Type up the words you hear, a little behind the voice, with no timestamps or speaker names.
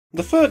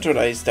The third Red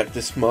Eyes deck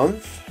this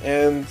month,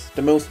 and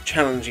the most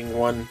challenging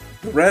one,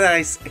 Red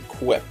Eyes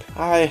Equip.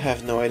 I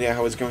have no idea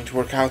how it's going to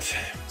work out,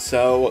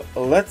 so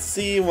let's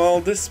see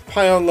what this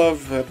pile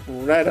of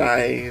Red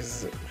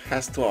Eyes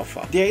has to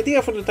offer. The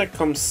idea for the deck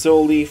comes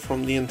solely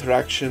from the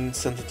interaction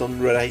centered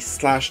on Red Eyes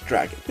 /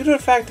 Dragon. Due to the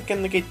fact it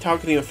can negate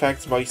targeting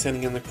effects by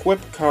sending an Equip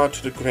card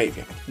to the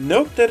graveyard.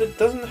 Note that it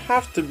doesn't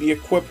have to be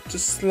equipped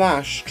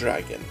to /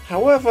 Dragon.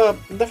 However,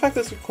 the fact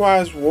that it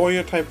requires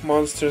warrior type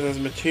monsters as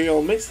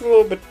material makes it a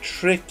little bit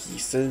tricky,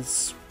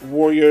 since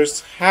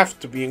warriors have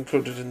to be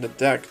included in the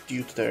deck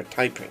due to their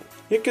typing.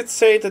 You could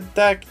say the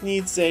deck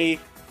needs a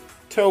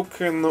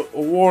token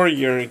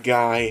warrior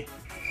guy.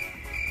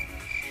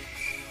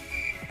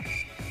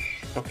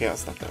 Okay, I'll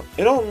stop now.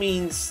 It all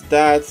means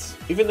that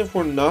even if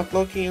we're not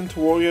looking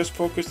into warriors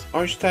focused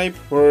archetype,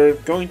 we're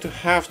going to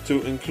have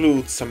to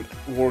include some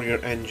warrior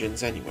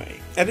engines anyway.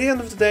 At the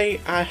end of the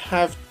day, I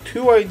have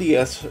two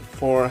ideas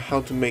for how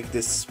to make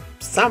this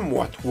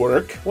somewhat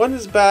work. One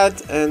is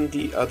bad and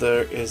the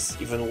other is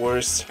even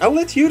worse. I'll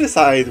let you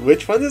decide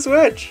which one is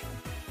which.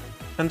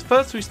 And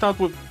first we start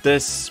with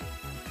this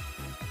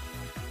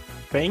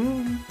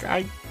thing,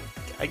 I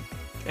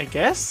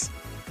guess?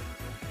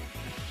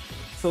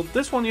 So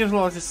this one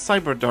utilizes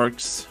Cyber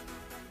Darks,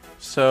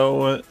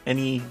 so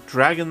any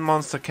dragon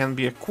monster can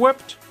be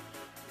equipped.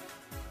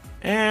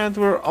 And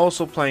we're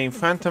also playing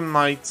Phantom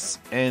Knights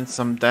and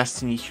some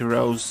Destiny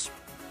Heroes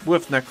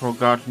with Necro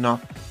Gardener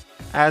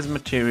as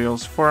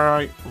materials for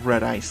our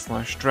Red Eyes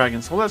 /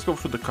 Dragon. So let's go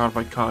through the card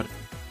by card.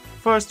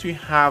 First we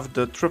have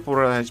the triple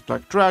Red Eyes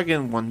Black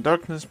Dragon, 1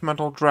 Darkness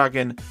Metal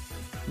Dragon,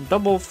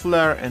 double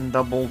Flare and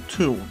double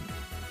Tune.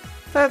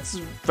 That's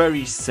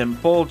very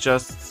simple,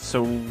 just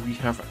so we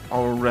have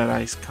our Red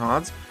Eyes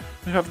cards.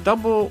 We have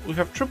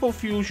triple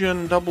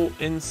Fusion, double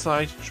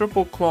Insight,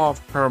 triple Claw of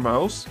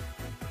Hermos,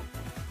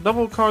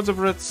 double cards of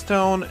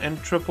Redstone,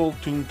 and triple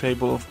Toon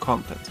Table of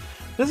Contents.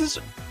 This is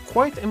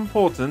quite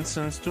important,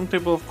 since Toon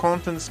Table of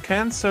Contents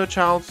can search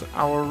out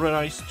our Red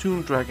Eyes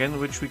Toon Dragon,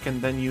 which we can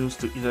then use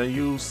to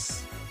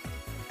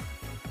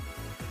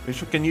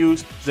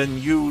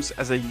use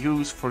as a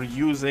use for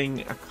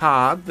using a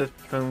card that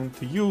we're going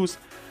to use,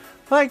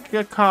 like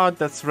a card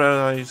that's Red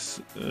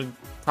Eyes,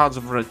 cards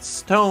of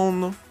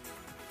Redstone,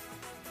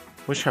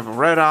 which have a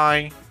Red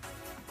Eye,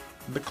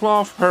 the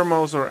Claw of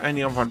Hermos, or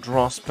any of our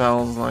draw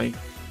spells like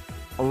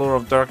Allure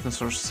of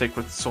Darkness or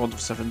Sacred Sword of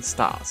 7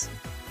 Stars.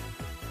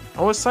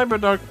 Our Cyber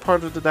Dark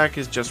part of the deck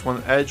is just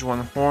 1 Edge, 1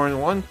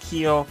 Horn, 1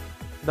 Keel,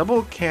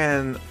 double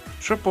Can,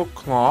 triple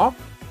Claw,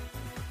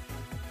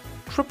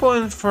 triple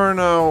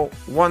Inferno,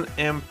 1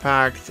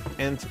 Impact,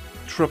 and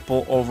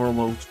triple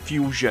Overload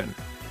Fusion.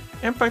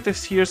 Impact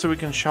is here so we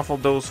can shuffle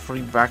those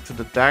 3 back to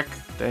the deck.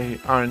 They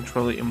aren't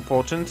really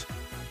important.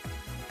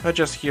 They're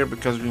just here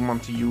because we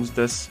want to use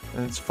this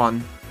and it's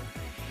fun.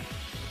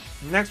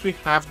 Next we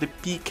have the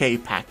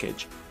PK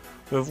package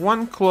with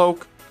 1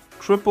 Cloak,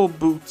 triple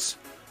Boots,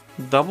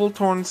 double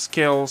Torn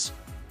Scales,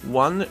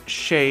 1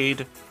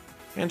 Shade,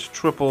 and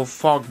triple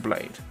Fog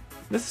Blade.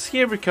 This is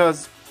here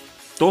because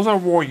those are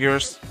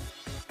warriors.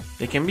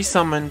 They can be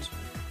summoned.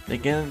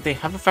 They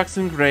have effects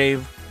in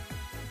grave,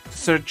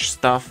 search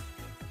stuff.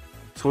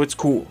 So it's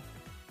cool.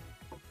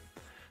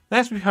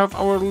 Next we have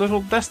our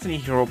little Destiny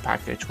Hero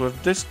package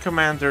with this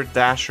Commander,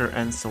 Dasher,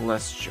 and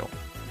Celestial.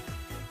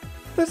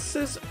 This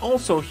is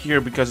also here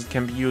because it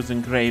can be used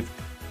in grave.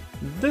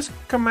 This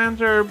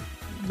Commander,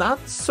 not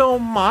so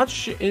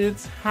much. It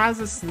has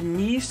its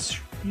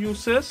niche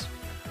uses,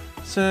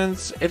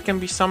 since it can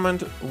be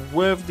summoned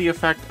with the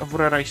effect of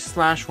Red Eye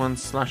Slash when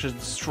Slash is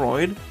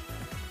destroyed,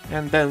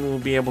 and then we'll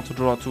be able to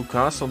draw 2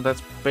 cards, so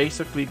that's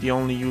basically the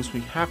only use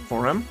we have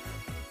for him.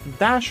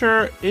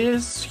 Dasher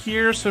is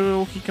here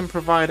so he can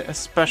provide a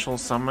special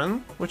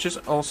summon, which is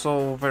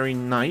also very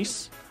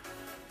nice.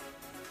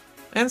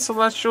 And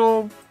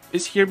Celestial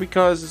is here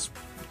because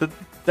the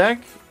deck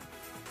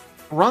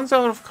runs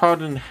out of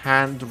card in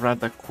hand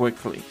rather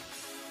quickly.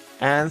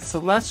 And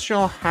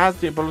Celestial has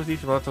the ability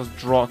to let us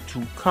draw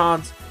 2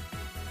 cards,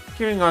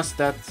 giving us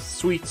that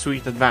sweet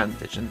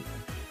advantage. And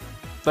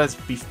let's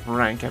be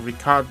frank, every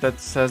card that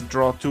says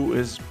draw 2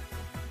 is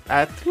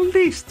at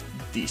least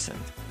decent.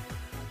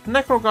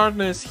 Necro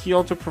Gardener is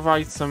here to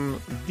provide some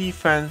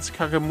defense.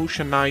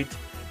 Kagamusha Knight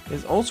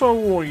is also a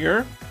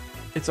warrior.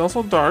 It's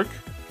also dark,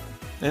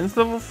 and it's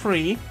level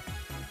 3,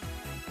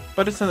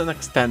 but it's an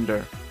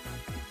extender.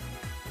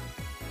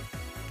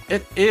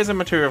 It is a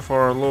material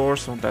for our lore,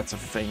 so that's a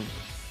thing.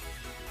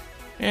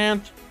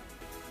 And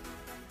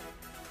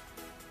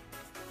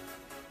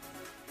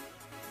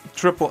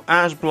triple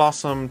Ash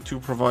Blossom to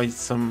provide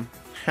some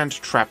hand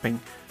trapping.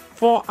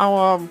 For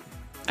our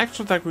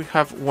extra deck we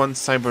have 1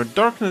 Cyber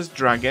Darkness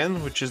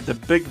Dragon, which is the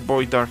big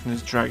boy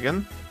Darkness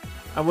Dragon.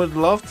 I would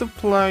love to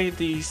play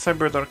the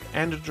Cyber Dark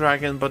and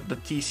Dragon, but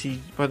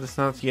it's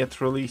not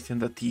yet released in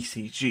the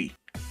TCG.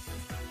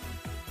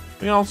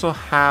 We also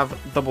have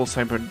double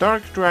Cyber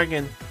Dark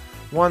Dragon,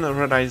 1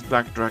 Red Eyes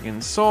Black Dragon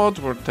Sword.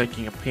 We're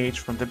taking a page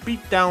from the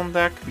Beatdown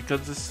deck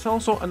because this is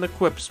also an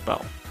equip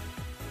spell.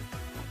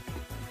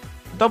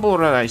 double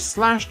Red Eye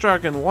Slash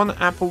Dragon, 1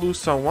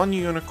 Appaloosa, 1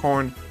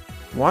 Unicorn,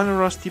 1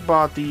 Rusty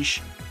Bodish,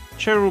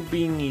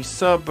 Cherubini,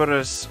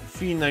 Cerberus,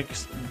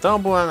 Phoenix,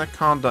 double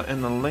Anaconda,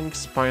 and a Lynx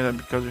Spider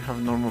because we have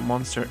a normal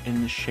monster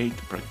in Shade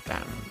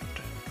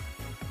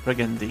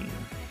Brigandine.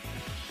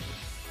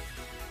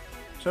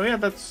 So yeah,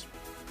 that's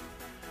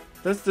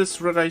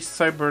this Red Eye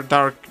Cyber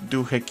Dark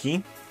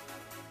Doohickey.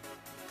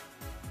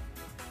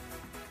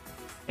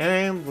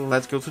 And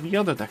let's go to the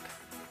other deck.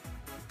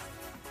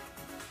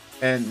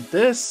 And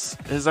this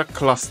is a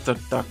cluster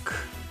duck.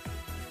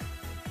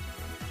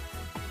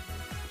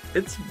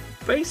 It's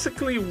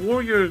basically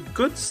warrior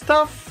good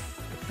stuff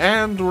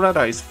and Red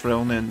Eyes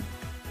thrown in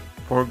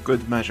for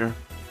good measure.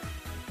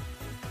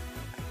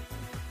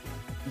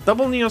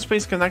 Double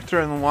Neospace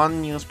Connector and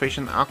 1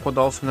 Neospatian Aqua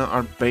Dolphina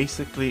are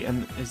basically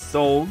an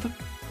Isolde.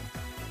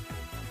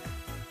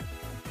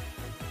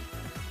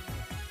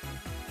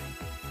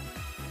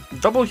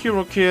 Double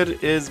Hero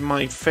Kid is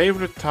my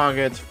favorite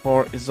target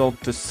for Isolde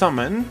to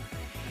summon.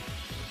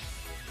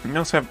 We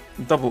also have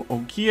double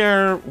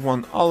Ogier,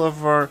 1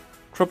 Oliver,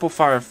 triple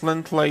Fire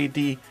Flint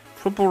Lady,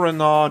 triple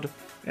Renaud,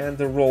 and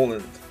the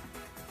Roland.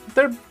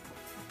 They're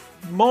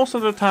most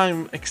of the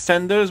time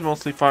extenders,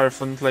 mostly Fire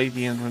Flint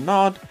Lady and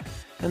Renaud,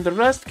 and the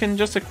rest can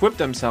just equip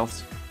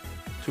themselves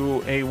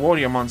to a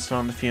warrior monster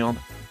on the field.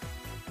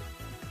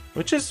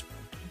 Which is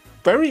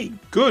very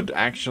good,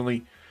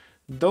 actually.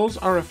 Those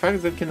are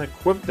effects that can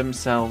equip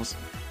themselves,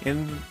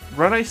 and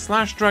Red Eye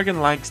Slash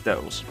Dragon likes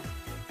those.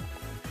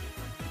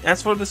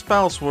 As for the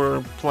spells,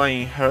 we're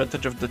playing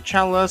Heritage of the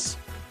Chalice,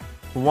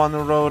 1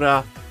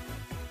 Aurora,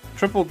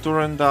 triple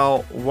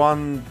Durandal,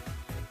 1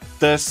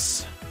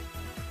 this,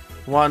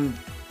 1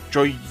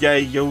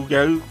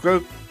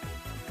 Joyeyoyo,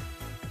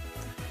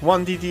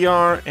 1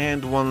 DDR,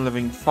 and 1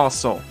 Living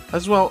Fossil,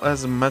 as well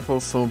as Metal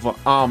Silver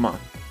Armor.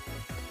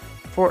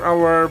 For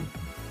our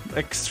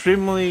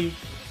extremely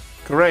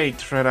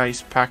great Red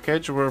Eyes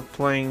package, we're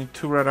playing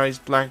 2 Red Eyes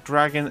Black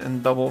Dragon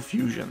and double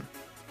Fusion,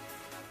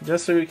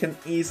 just so we can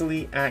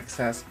easily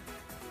access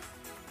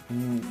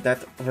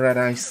that Red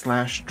Eye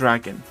Slash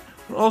Dragon.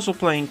 We're also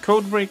playing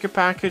Codebreaker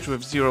package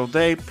with 0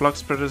 Day, Plug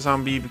Spreader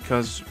Zombie,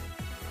 because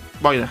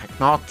why the heck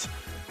not?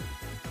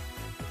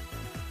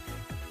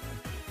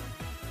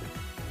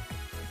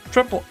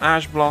 Triple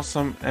Ash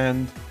Blossom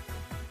and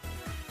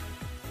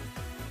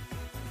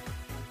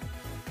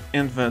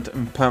Infinite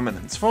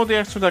Impermanence. For the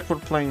extra deck, we're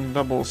playing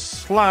double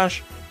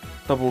Slash,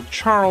 double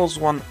Charles,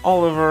 1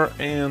 Oliver,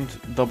 and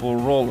double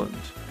Roland.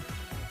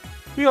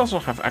 We also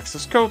have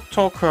Access Code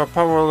Talker,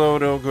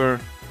 Powerload Ogre,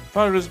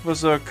 Virus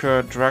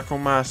Berserker, Draco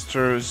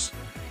Masters,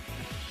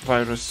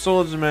 Virus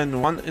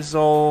Swordsman, 1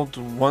 Isolde,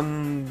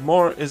 1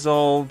 more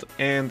Isolde,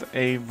 and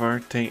a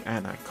Verte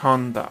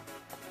Anaconda.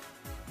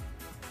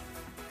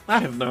 I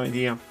have no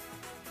idea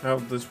how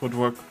this would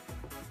work,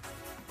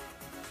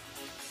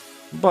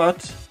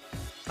 but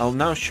I'll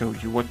now show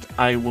you what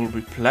I will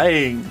be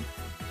playing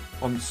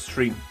on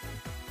stream.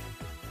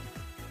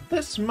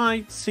 This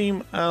might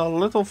seem a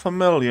little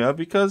familiar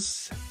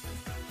because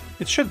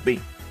it should be.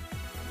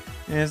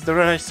 It's the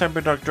Red Eye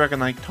Cyber Dark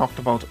Dragon I talked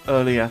about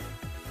earlier.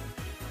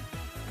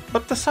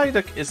 But the side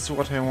deck is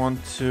what I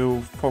want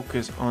to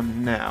focus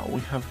on now. We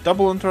have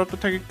double Interrupted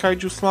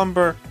Kaiju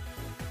Slumber,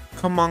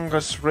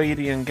 Comangus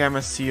Radiant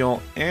Gamma Seal,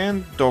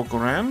 and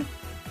Dogoran.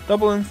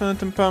 Double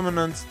Infinite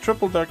Impermanence,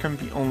 triple there can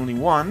be only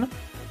 1.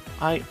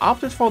 I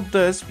opted for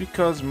this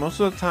because most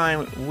of the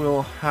time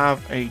we'll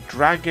have a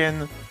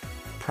dragon,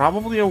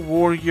 probably a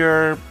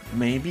warrior,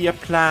 maybe a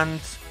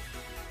plant,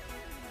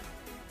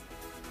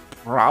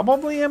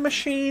 probably a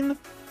machine.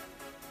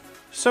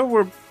 So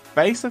we're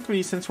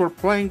basically, since we're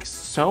playing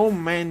so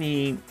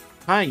many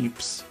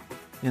types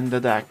in the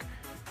deck,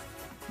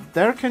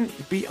 there can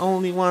be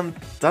only one,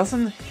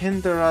 doesn't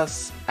hinder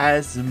us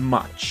as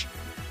much.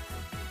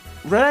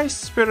 Red Eye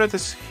Spirit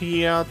is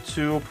here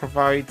to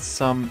provide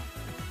some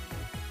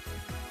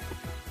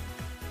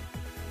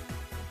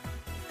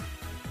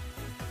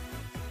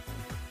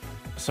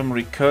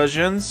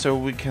recursion, so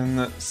we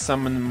can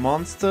summon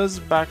monsters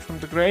back from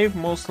the grave,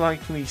 most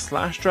likely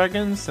Slash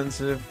Dragon,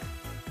 since if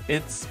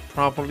it's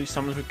properly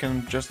summoned we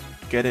can just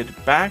get it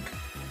back.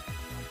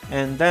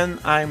 And then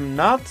I'm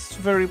not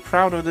very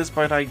proud of this,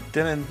 but I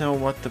didn't know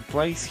what to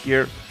place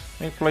here.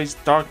 I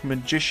placed Dark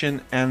Magician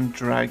and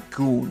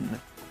Dragoon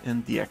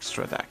in the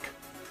extra deck,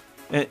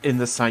 in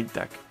the side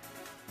deck.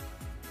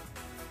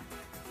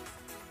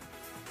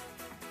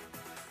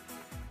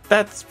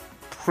 That's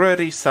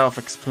pretty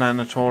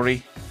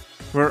self-explanatory.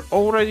 We're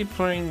already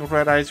playing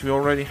Red Eyes, we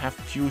already have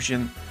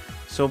Fusion,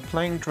 so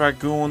playing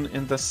Dragoon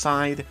in the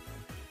side,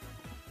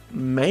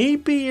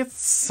 maybe it's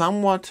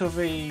somewhat of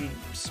a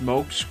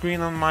smokescreen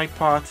on my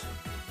part,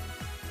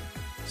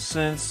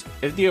 since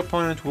if the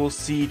opponent will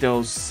see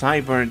those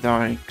Cyber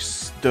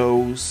Darks,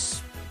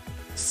 those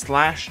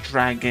Slash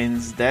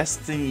Dragons,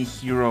 Destiny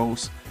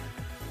Heroes,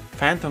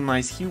 Phantom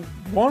Knights, he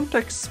won't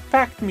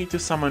expect me to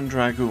summon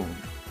Dragoon.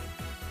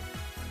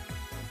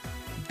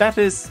 That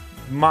is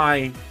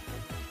my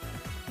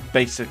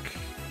basic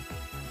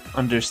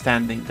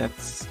understanding.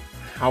 That's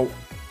how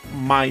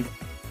my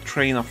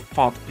train of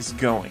thought is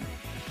going.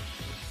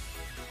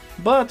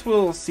 But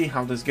we'll see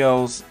how this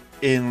goes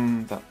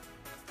in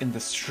the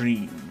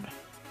stream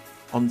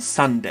on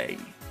Sunday.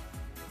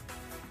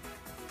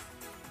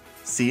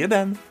 See you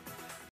then.